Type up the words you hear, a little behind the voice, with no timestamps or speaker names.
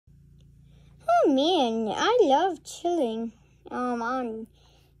Oh man, I love chilling on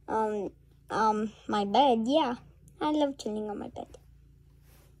my bed. Yeah, I love chilling on my bed.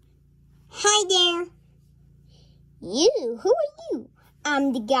 Hi there. You, who are you?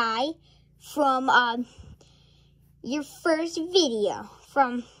 I'm the guy from your first video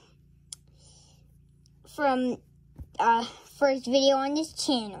from first video on this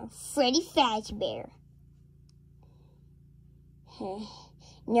channel, Freddy Fazbear.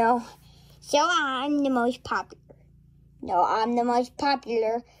 No, so I'm the most popular. No, I'm the most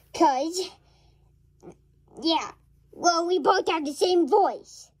popular because, yeah, well, we both have the same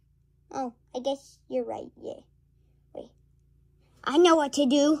voice. Oh, I guess you're right, yeah. Wait, I know what to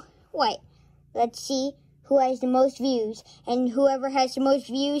do. Wait, let's see who has the most views, and whoever has the most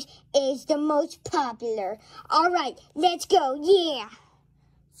views is the most popular. All right, let's go, yeah.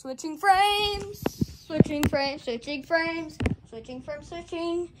 Switching frames, switching frames, switching frames, switching frames,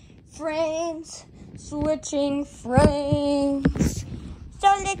 switching frames, switching frames.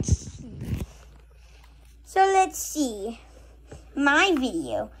 So let's see. My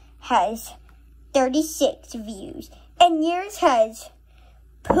video has 36 views, and yours has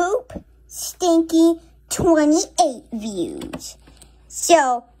poop stinky 28 views.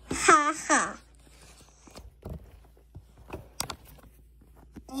 So, ha.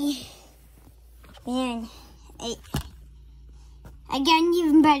 Man, I got an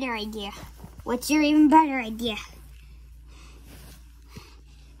even better idea. What's your even better idea?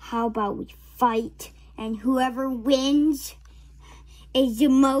 How about we fight, and whoever wins is the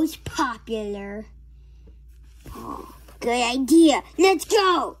most popular? Oh, good idea. Let's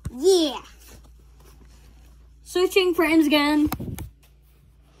go. Yeah. Switching frames again.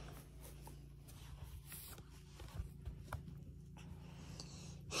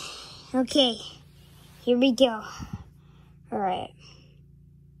 Okay, here we go. All right.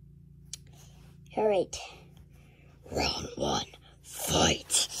 Round one,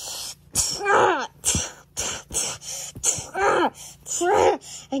 fight.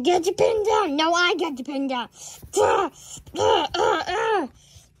 I got the pin down. No, I got the pin down. Yeah,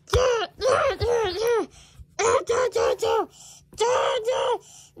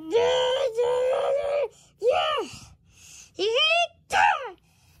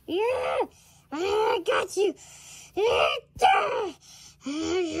 I got you.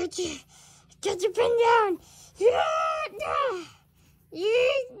 Get the pin down.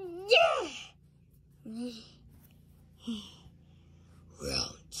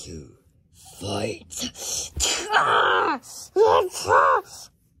 Round two, fight.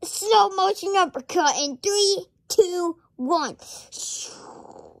 Slow motion uppercut in 3, 2, 1.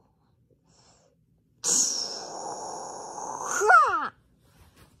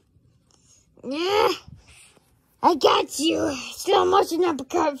 I got you. Slow motion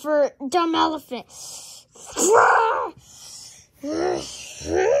uppercut for dumb elephant.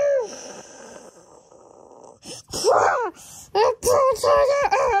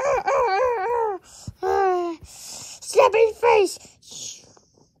 Slap in the face.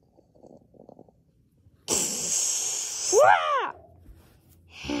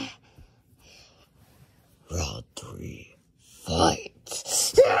 Round 3, fight.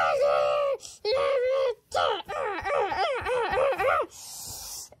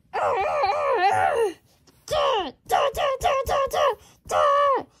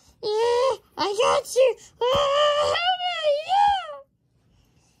 Yeah, I got you.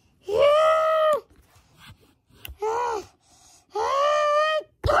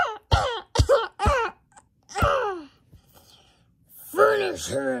 Finish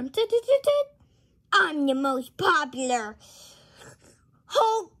him. I'm the most popular.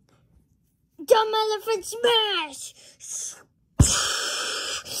 Hulk, dumb elephant smash.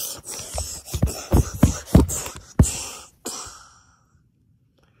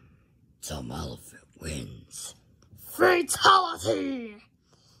 Dumb elephant wins. Fatality.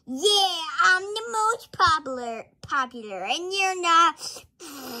 Yeah, I'm the most popular, and you're not.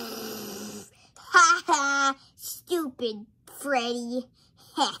 Ha ha, stupid Freddy.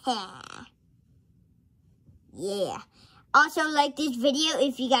 Ha ha. Yeah. Also like this video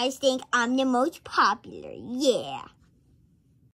if you guys think I'm the most popular. Yeah.